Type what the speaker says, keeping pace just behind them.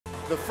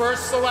The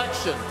first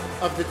selection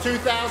of the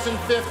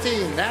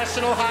 2015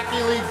 National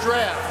Hockey League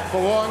Draft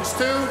belongs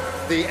to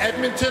the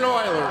Edmonton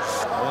Oilers.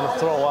 I'm going to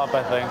throw up,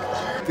 I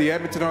think. The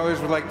Edmonton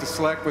Oilers would like to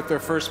select with their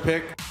first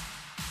pick,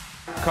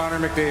 Connor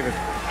McDavid.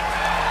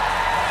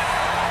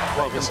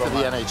 Welcome to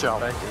the NHL.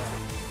 Thank you.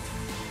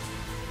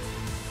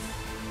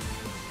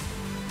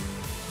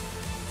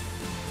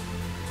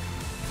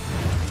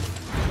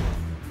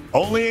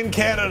 Only in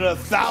Canada,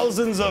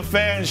 thousands of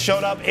fans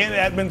showed up in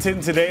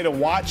Edmonton today to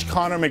watch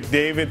Connor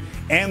McDavid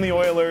and the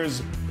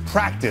Oilers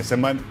practice.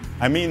 And when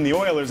I mean the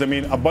Oilers, I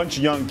mean a bunch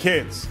of young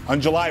kids. On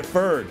July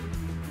 3rd,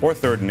 or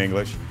 3rd in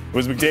English, it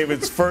was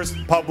McDavid's first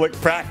public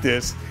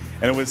practice,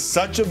 and it was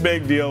such a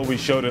big deal. We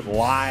showed it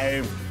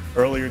live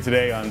earlier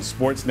today on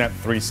Sportsnet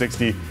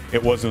 360.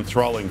 It was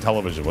enthralling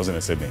television, wasn't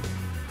it, Sydney?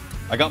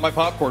 I got my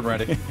popcorn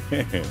ready.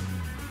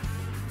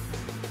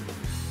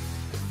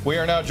 We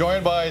are now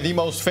joined by the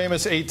most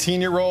famous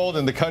 18-year-old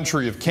in the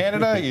country of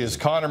Canada. He is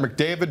Connor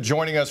McDavid,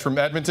 joining us from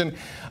Edmonton.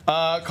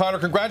 Connor,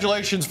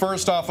 congratulations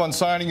first off on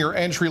signing your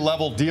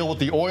entry-level deal with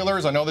the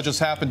Oilers. I know that just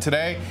happened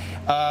today.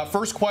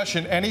 First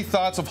question, any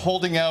thoughts of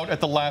holding out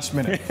at the last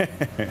minute?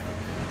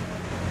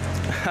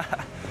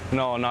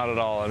 No, not at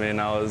all. I mean,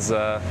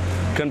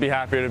 couldn't be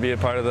happier to be a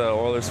part of the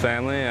Oilers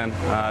family, and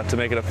to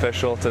make it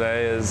official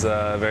today is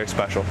very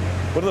special.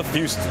 What have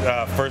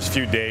the first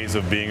few days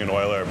of being an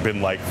Oiler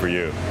been like for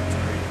you?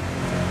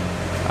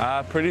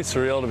 Pretty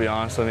surreal, to be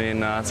honest. I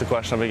mean, it's a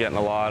question I've been getting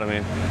a lot. I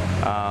mean,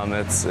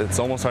 it's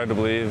almost hard to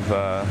believe.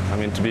 I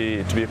mean, to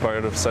be a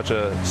part of such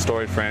a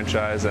storied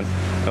franchise, and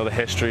the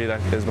history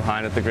that is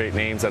behind it, the great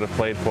names that have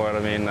played for it. I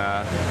mean,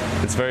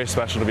 it's very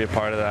special to be a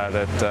part of that.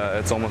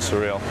 It's almost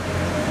surreal.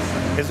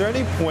 Is there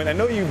any point, I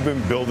know you've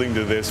been building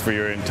to this for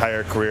your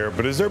entire career,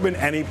 but has there been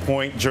any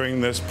point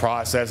during this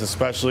process,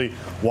 especially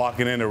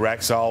walking into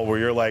Rexall, where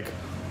you're like,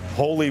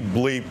 holy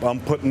bleep,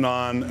 I'm putting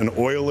on an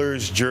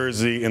Oilers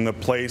jersey in the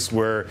place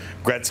where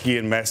Gretzky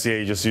and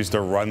Messier just used to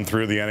run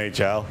through the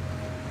NHL?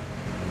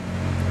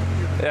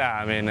 Yeah,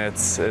 I mean,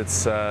 it's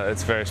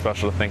very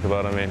special to think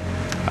about. I mean,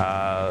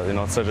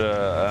 it's such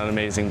an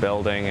amazing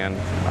building, and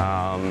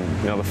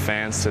the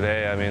fans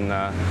today. I mean,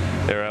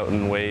 they're out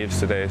in waves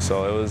today,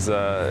 so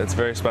it's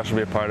very special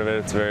to be a part of it.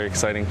 It's a very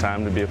exciting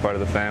time to be a part of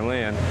the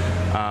family, and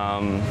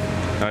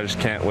I just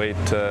can't wait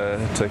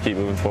to keep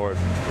moving forward.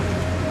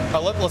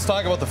 Let's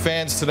talk about the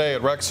fans today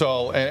at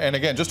Rexall, and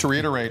again, just to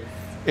reiterate,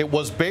 it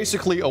was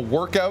basically a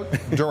workout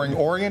during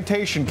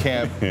orientation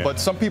camp, yeah. But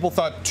some people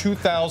thought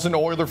 2,000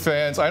 Oiler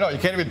fans, I know, you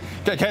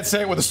can't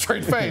say it with a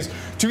straight face,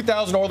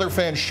 2,000 Oiler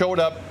fans showed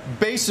up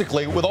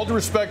basically, with all due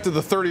respect to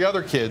the 30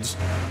 other kids,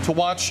 to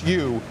watch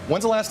you.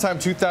 When's the last time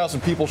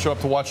 2,000 people showed up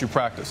to watch you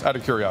practice, out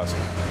of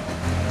curiosity?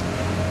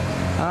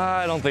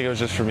 I don't think it was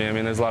just for me. I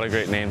mean, there's a lot of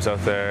great names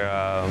out there.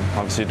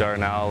 Obviously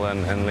Darnell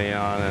and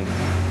Leon and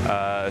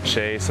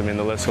Chase. I mean,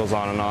 the list goes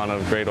on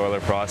of great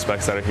Oiler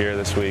prospects that are here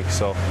this week.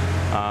 So,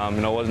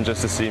 it wasn't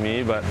just to see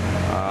me, but,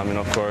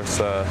 of course,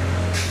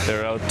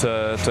 they're out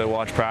to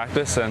watch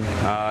practice, and,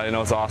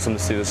 it's awesome to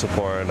see the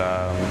support.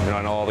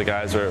 I know all the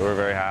guys were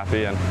very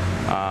happy, and,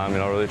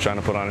 really trying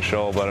to put on a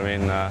show. But, I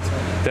mean,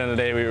 at the end of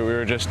the day, we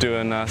were just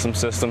doing some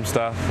system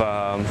stuff.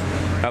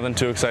 Nothing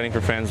too exciting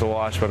for fans to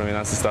watch, but, I mean,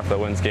 that's the stuff that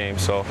wins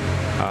games. So,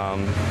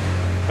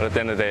 but at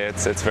the end of the day,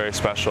 it's very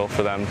special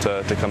for them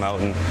to come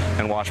out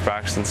and watch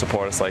practice and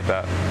support us like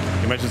that.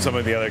 You mentioned some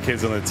of the other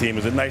kids on the team.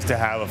 Is it nice to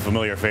have a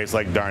familiar face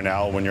like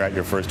Darnell when you're at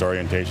your first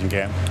orientation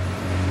camp?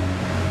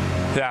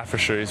 Yeah, for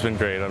sure. He's been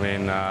great. I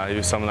mean, he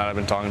was someone that I've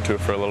been talking to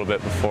for a little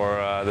bit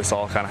before this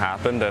all kind of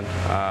happened,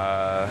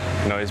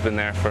 and he's been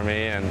there for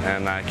me,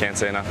 and I can't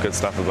say enough good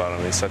stuff about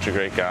him. He's such a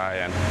great guy,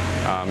 and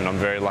I'm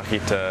very lucky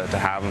to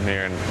have him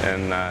here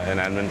in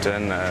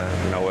Edmonton,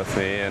 with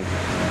me, and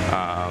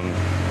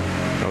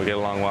we get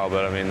along well.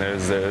 But I mean,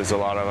 there's a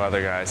lot of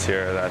other guys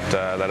here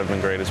that have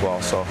been great as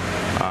well. So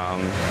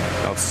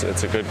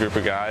it's a good group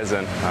of guys,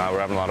 and we're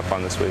having a lot of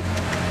fun this week.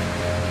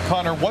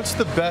 Connor, what's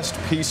the best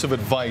piece of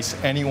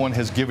advice anyone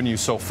has given you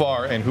so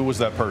far, and who was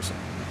that person?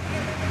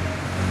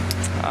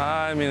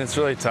 I mean, it's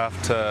really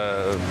tough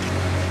to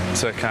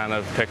kind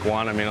of pick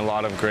one. I mean, a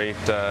lot of great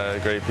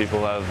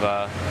people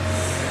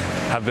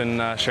have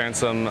been sharing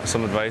some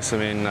advice. I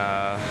mean,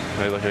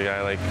 you look at a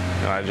guy like,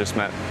 I just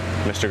met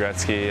Mr.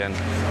 Gretzky and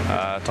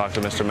talked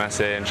to Mr.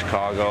 Messier in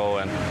Chicago,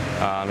 and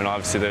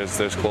obviously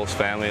there's close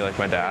family like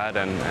my dad,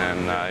 and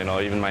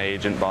even my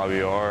agent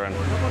Bobby Orr,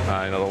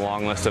 and the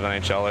long list of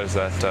NHLers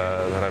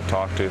that I've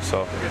talked to.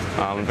 So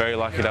I'm very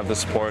lucky to have the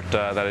support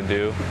that I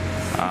do.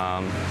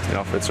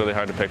 It's really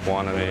hard to pick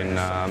one. I mean,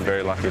 I'm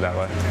very lucky that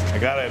way. I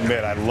gotta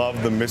admit, I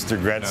love the Mr.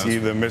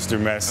 Gretzky, the Mr.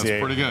 Messier.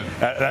 That's pretty good.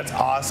 That's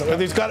awesome.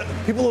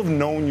 People have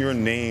known your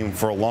name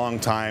for a long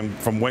time,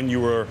 from when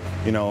you were,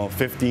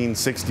 15,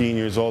 16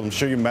 years old. I'm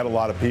sure you met a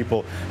lot of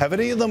people. Have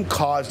any of them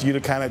caused you to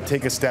kind of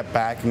take a step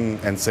back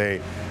and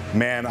say,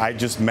 man, I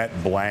just met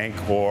blank,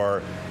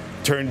 or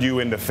turned you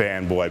into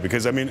fanboy?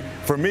 Because, I mean,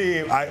 for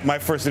me, my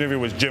first interview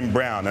was Jim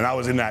Brown, and I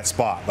was in that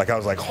spot. Like, I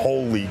was like,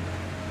 holy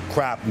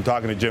crap, I'm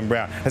talking to Jim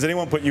Brown. Has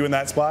anyone put you in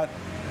that spot?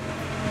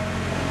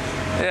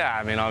 Yeah,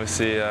 I mean,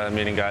 obviously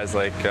meeting guys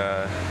like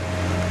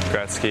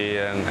Gretzky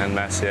and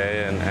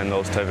Messier and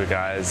those type of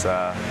guys,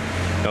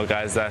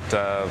 guys that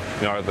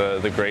are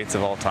the greats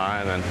of all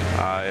time. And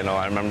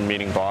I remember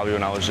meeting Bobby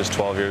when I was just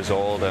 12 years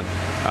old, and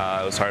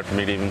it was hard for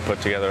me to even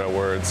put together a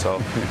word. So,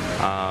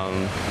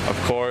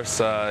 of course,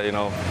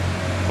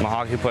 I'm a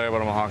hockey player,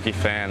 but I'm a hockey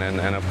fan,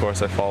 and of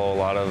course I follow a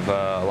lot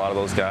of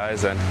those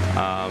guys. And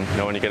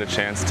when you get a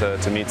chance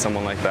to meet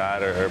someone like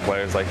that or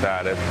players like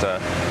that, it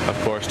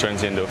of course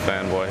turns you into a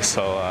fanboy.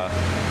 So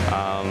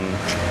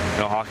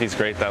hockey's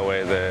great that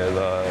way.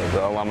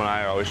 The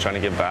alumni are always trying to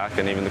give back,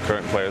 and even the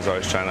current players are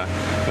always trying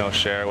to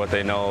share what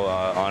they know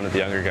on to the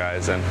younger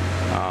guys. And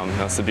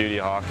it's the beauty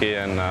of hockey,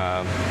 and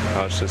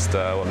it's just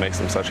what makes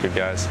them such good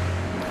guys.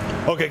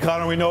 Okay,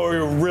 Connor, we know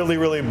you're really,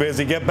 really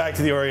busy. Get back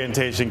to the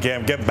orientation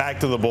camp. Get back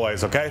to the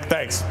boys, okay?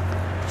 Thanks.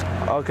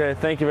 Okay,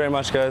 thank you very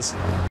much, guys.